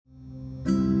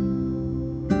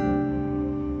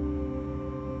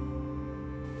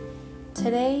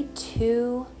Today,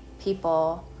 2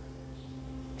 people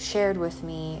shared with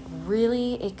me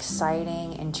really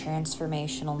exciting and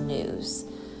transformational news.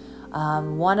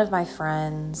 One of my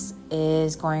friends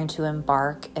is going to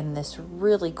embark in this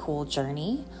really cool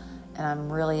journey, and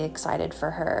I'm really excited for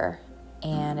her.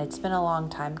 And it's been a long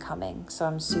time coming, so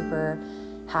I'm super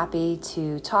happy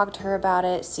to talk to her about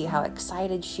it, see how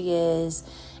excited she is.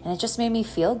 And it just made me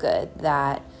feel good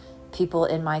that people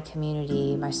in my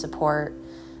community, my support,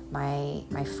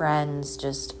 my friends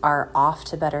just are off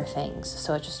to better things.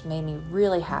 So it just made me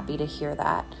really happy to hear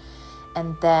that.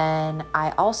 And then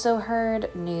I also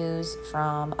heard news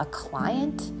from a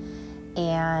client,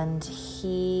 and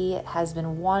he has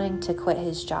been wanting to quit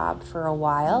his job for a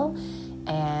while.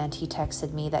 And he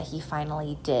texted me that he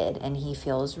finally did, and he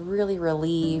feels really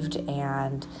relieved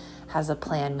and has a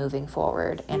plan moving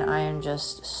forward. And I am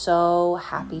just so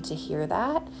happy to hear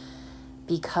that,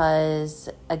 because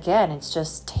again, it's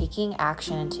just taking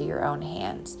action into your own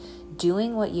hands,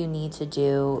 doing what you need to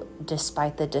do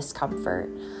despite the discomfort,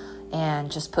 and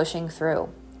just pushing through.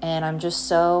 And I'm just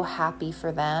so happy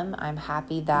for them. I'm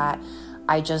happy that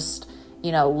I just,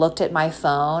 looked at my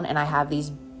phone and I have these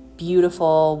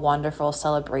beautiful, wonderful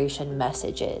celebration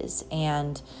messages.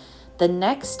 And the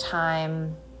next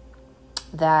time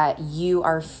that you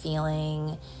are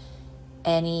feeling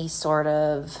any sort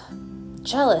of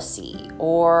jealousy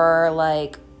or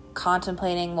like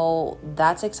contemplating, well,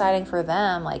 that's exciting for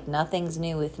them, like nothing's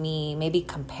new with me, maybe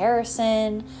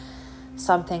comparison,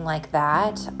 something like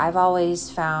that, I've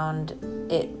always found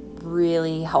it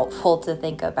really helpful to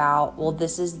think about, well,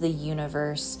 this is the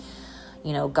universe,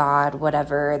 God,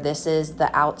 whatever, this is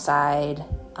the outside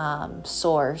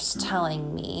source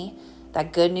telling me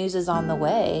that good news is on the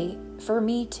way for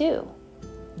me too.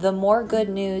 The more good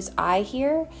news I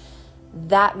hear,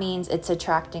 that means it's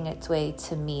attracting its way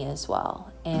to me as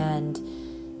well. And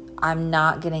I'm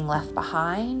not getting left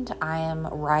behind. I am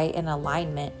right in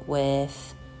alignment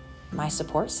with my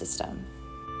support system.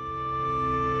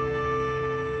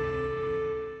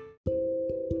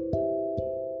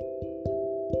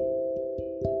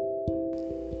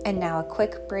 And now a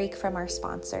quick break from our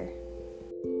sponsor.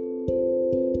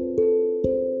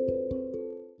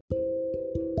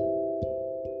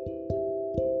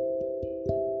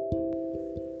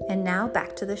 And now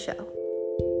back to the show.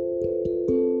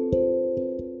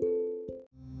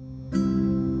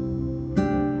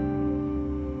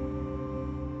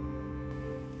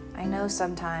 I know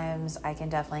sometimes I can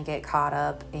definitely get caught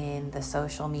up in the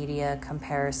social media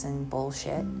comparison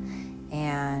bullshit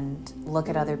and look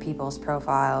at other people's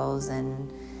profiles,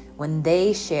 and when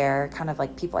they share, kind of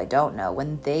like people I don't know,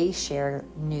 when they share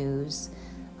news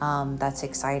that's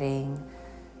exciting,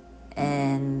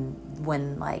 and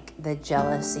when like the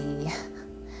jealousy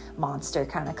monster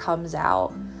kind of comes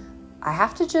out, I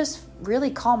have to just really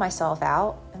call myself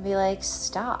out and be like,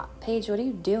 stop, Paige, what are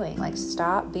you doing? Like,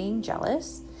 stop being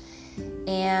jealous.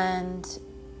 And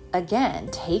again,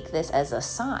 take this as a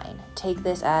sign. Take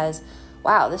this as,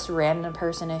 wow, this random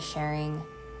person is sharing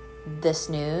this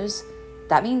news.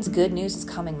 That means good news is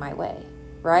coming my way,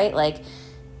 right? Like,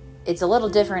 it's a little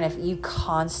different if you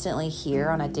constantly hear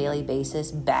on a daily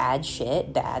basis bad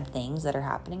shit, bad things that are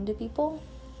happening to people.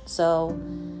 So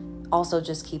also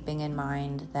just keeping in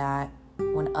mind that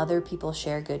when other people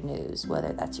share good news,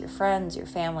 whether that's your friends, your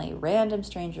family, random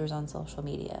strangers on social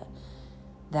media,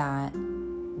 that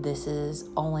this is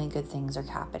only good things are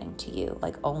happening to you.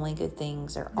 Like, only good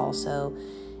things are also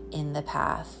in the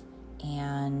path.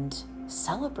 And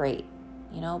celebrate,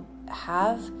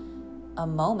 have a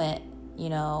moment,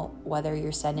 whether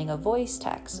you're sending a voice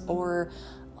text or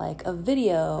like a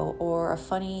video or a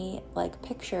funny like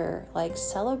picture, like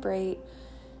celebrate,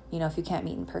 if you can't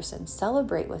meet in person,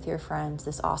 celebrate with your friends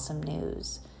this awesome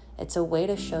news. It's a way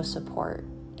to show support.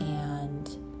 And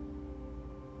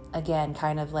again,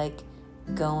 kind of like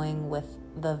going with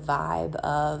the vibe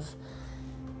of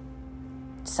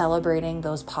celebrating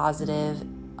those positive,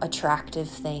 attractive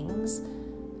things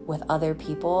with other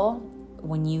people.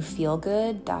 When you feel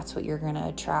good, that's what you're going to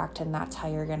attract, and that's how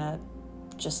you're going to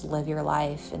just live your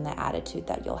life in the attitude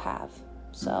that you'll have.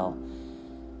 So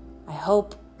I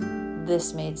hope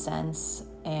this made sense.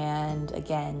 And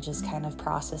again, just kind of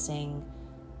processing,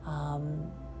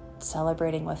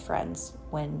 celebrating with friends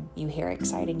when you hear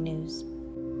exciting news.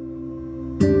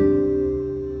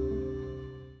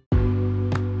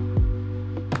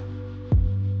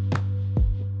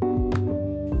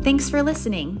 Thanks for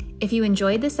listening. If you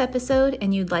enjoyed this episode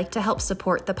and you'd like to help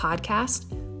support the podcast,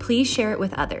 please share it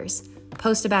with others.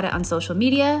 Post about it on social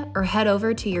media or head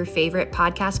over to your favorite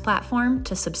podcast platform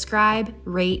to subscribe,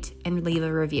 rate, and leave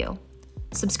a review.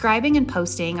 Subscribing and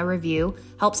posting a review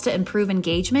helps to improve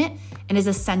engagement and is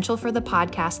essential for the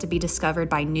podcast to be discovered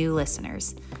by new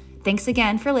listeners. Thanks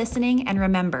again for listening, and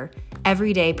remember,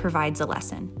 every day provides a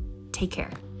lesson. Take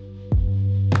care.